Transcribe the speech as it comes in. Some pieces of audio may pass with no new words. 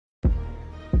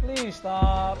Please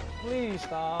stop. Please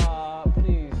stop.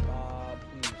 Please stop.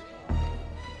 Please stop.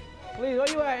 Please, where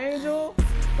you at, Angel?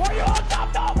 Where you? I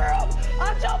jumped over him!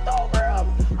 I jumped over him!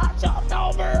 I jumped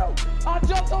over him! I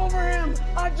jumped over him!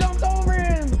 I jumped over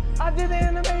him! I did the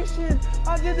animation!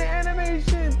 I did the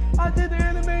animation! I did the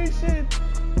animation!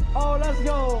 Oh, let's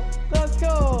go! Let's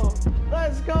go!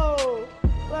 Let's go!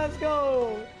 Let's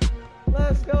go!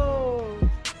 Let's go!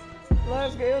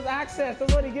 Let's go! It was access.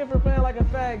 That's what he get for playing like a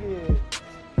faggot.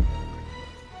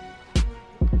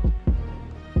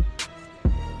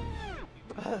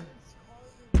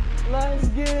 Let's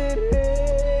get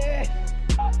it.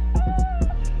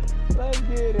 Let's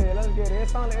get it. Let's get it.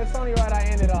 It's only right I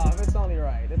end it off. It's only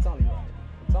right. It's only right.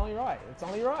 It's only right. It's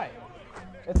only right.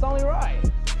 It's only right.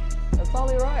 It's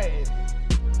only right.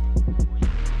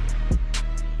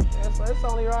 It's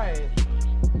only right.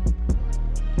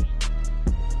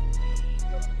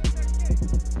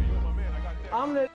 I'm the